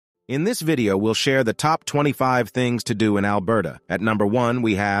In this video, we'll share the top 25 things to do in Alberta. At number 1,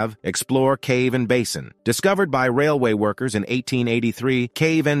 we have Explore Cave and Basin. Discovered by railway workers in 1883,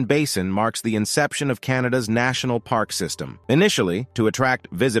 Cave and Basin marks the inception of Canada's national park system. Initially, to attract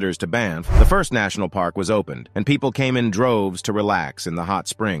visitors to Banff, the first national park was opened, and people came in droves to relax in the hot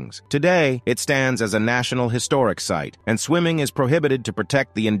springs. Today, it stands as a national historic site, and swimming is prohibited to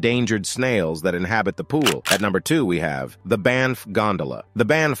protect the endangered snails that inhabit the pool. At number 2, we have the Banff Gondola. The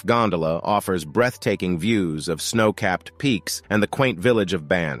Banff Gondola offers breathtaking views of snow-capped peaks and the quaint village of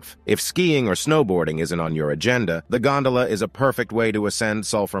Banff. If skiing or snowboarding isn't on your agenda, the gondola is a perfect way to ascend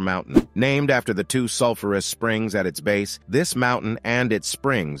Sulphur Mountain. Named after the 2 sulphurous springs at its base, this mountain and its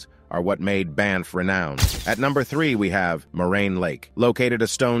springs are what made Banff renowned. At number 3, we have Moraine Lake. Located a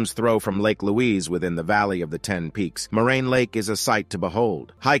stone's throw from Lake Louise within the Valley of the 10 Peaks, Moraine Lake is a sight to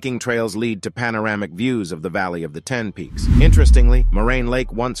behold. Hiking trails lead to panoramic views of the Valley of the 10 Peaks. Interestingly, Moraine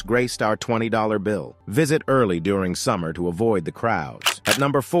Lake once graced our $20 bill. Visit early during summer to avoid the crowds. At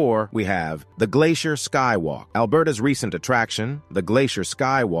number 4, we have the Glacier Skywalk. Alberta's recent attraction, the Glacier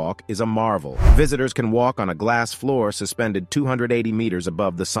Skywalk, is a marvel. Visitors can walk on a glass floor suspended 280 meters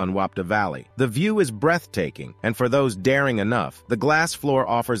above the Sunwapta Valley. The view is breathtaking, and for those daring enough, the glass floor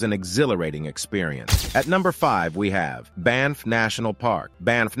offers an exhilarating experience. At number 5, we have Banff National Park.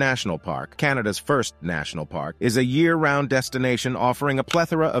 Banff National Park, Canada's first national park, is a year-round destination offering a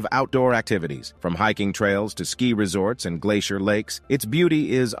plethora of outdoor activities. From hiking trails to ski resorts and glacier lakes, its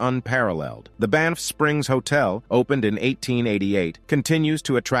beauty is unparalleled. The Banff Springs Hotel, opened in 1888, continues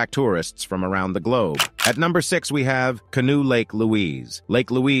to attract tourists from around the globe. At number 6, we have Canoe Lake Louise.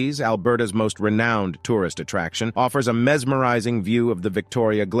 Lake Louise, Alberta's most renowned tourist attraction, offers a mesmerizing view of the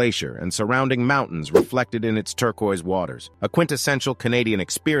Victoria Glacier and surrounding mountains reflected in its turquoise waters. A quintessential Canadian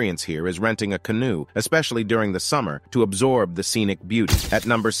experience here is renting a canoe, especially during the summer, to absorb the scenic beauty. At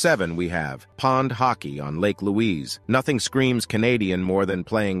number 7, we have pond hockey on Lake Louise. Nothing screams Canadian more than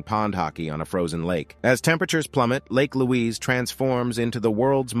playing pond hockey on a frozen lake. As temperatures plummet, Lake Louise transforms into the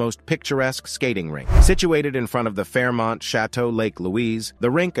world's most picturesque skating rink. Situated in front of the Fairmont Chateau Lake Louise, the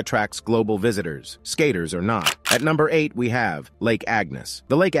rink attracts global visitors, skaters or not. At number 8, we have Lake Agnes.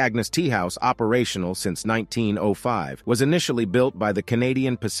 The Lake Agnes Tea House, operational since 1905, was initially built by the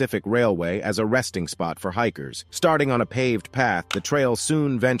Canadian Pacific Railway as a resting spot for hikers. Starting on a paved path, the trail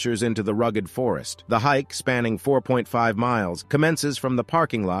soon ventures into the rugged forest. The hike, spanning 4.5 miles, commences from the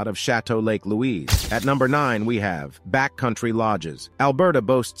parking lot of Chateau Lake Louise. At number 9, we have Backcountry Lodges. Alberta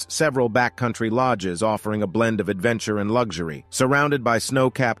boasts several backcountry lodges offering a blend of adventure and luxury. Surrounded by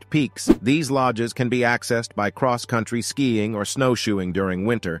snow-capped peaks, these lodges can be accessed by cross-country skiing or snowshoeing during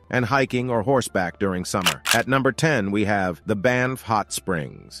winter and hiking or horseback during summer. At number 10, we have the Banff Hot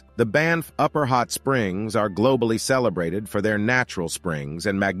Springs. The Banff Upper Hot Springs are globally celebrated for their natural springs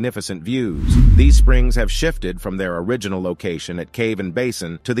and magnificent views. These springs have shifted from their original location at Cave and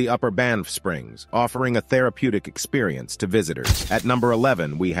Basin to the Upper Banff Springs, offering a therapeutic experience to visitors. At number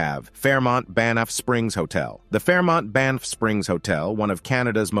 11, we have Fairmont Banff Springs Hotel. The Fairmont Banff Springs Hotel, one of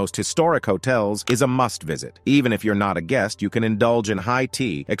Canada's most historic hotels, is a must-visit. Even if you're not a guest, you can indulge in high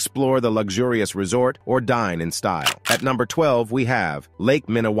tea, explore the luxurious resort, or dine in style. At number 12, we have Lake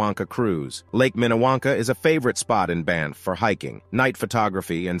Minnewanka Cruise. Lake Minnewanka is a favorite spot in Banff for hiking, night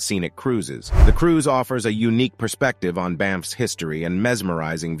photography, and scenic cruises. The cruise offers a unique perspective on Banff's history and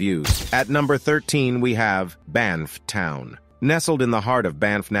mesmerizing views. At number 13, we have Banff Town. Nestled in the heart of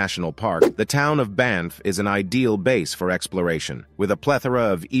Banff National Park, the town of Banff is an ideal base for exploration. With a plethora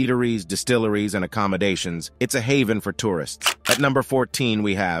of eateries, distilleries, and accommodations, it's a haven for tourists. At number 14,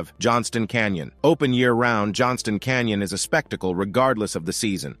 we have Johnston Canyon. Open year-round, Johnston Canyon is a spectacle regardless of the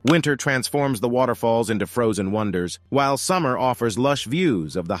season. Winter transforms the waterfalls into frozen wonders, while summer offers lush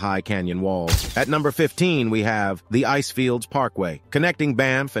views of the high canyon walls. At number 15, we have the Icefields Parkway. Connecting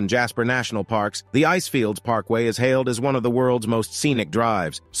Banff and Jasper National Parks, the Icefields Parkway is hailed as one of the world's most scenic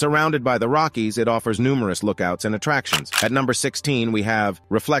drives. Surrounded by the Rockies, it offers numerous lookouts and attractions. At number 16, we have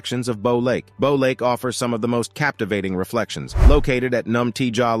Reflections of Bow Lake. Bow Lake offers some of the most captivating reflections. Located at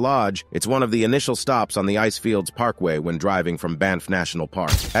Numteejaw Lodge, it's one of the initial stops on the Icefields Parkway when driving from Banff National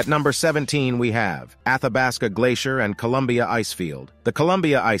Park. At number 17, we have Athabasca Glacier and Columbia Icefield. The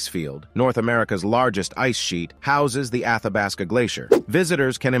Columbia Icefield, North America's largest ice sheet, houses the Athabasca Glacier.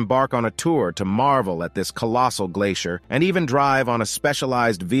 Visitors can embark on a tour to marvel at this colossal glacier and even drive on a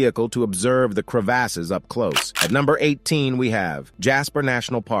specialized vehicle to observe the crevasses up close. At number 18, we have Jasper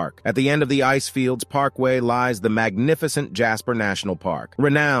National Park. At the end of the Icefields Parkway lies the magnificent Jasper Jasper National Park.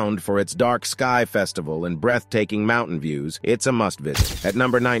 Renowned for its dark sky festival and breathtaking mountain views, it's a must-visit. At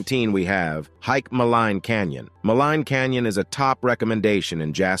number 19, we have Hike Maligne Canyon. Maligne Canyon is a top recommendation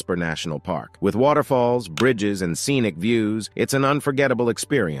in Jasper National Park. With waterfalls, bridges, and scenic views, it's an unforgettable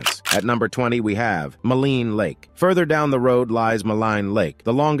experience. At number 20, we have Maligne Lake. Further down the road lies Maligne Lake,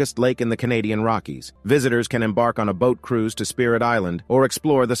 the longest lake in the Canadian Rockies. Visitors can embark on a boat cruise to Spirit Island or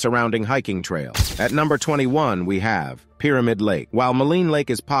explore the surrounding hiking trails. At number 21, we have Pyramid Lake. While Maligne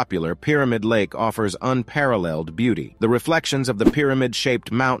Lake is popular, Pyramid Lake offers unparalleled beauty. The reflections of the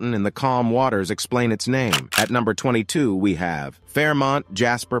pyramid-shaped mountain in the calm waters explain its name. At number 22, we have Fairmont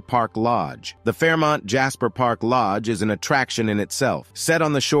Jasper Park Lodge. The Fairmont Jasper Park Lodge is an attraction in itself. Set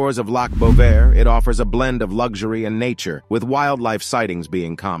on the shores of Lac Beauvert, it offers a blend of luxury and nature, with wildlife sightings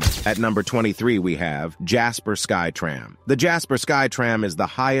being common. At number 23, we have Jasper SkyTram. The Jasper SkyTram is the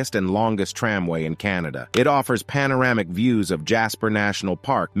highest and longest tramway in Canada. It offers panoramic views of Jasper National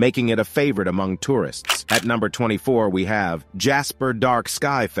Park, making it a favorite among tourists. At number 24, we have Jasper Dark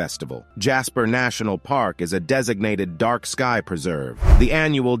Sky Festival. Jasper National Park is a designated dark sky preserve. The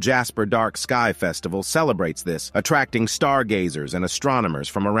annual Jasper Dark Sky Festival celebrates this, attracting stargazers and astronomers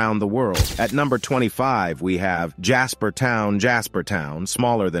from around the world. At number 25, we have Jasper Town. Jasper Town,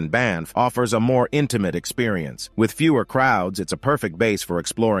 smaller than Banff, offers a more intimate experience. With fewer crowds, it's a perfect base for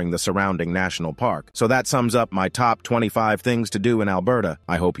exploring the surrounding national park. So that sums up my top 25 things to do in Alberta.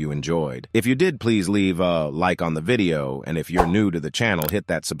 I hope you enjoyed. If you did, please leave a like on the video, and if you're new to the channel, hit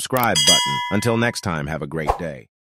that subscribe button. Until next time, have a great day.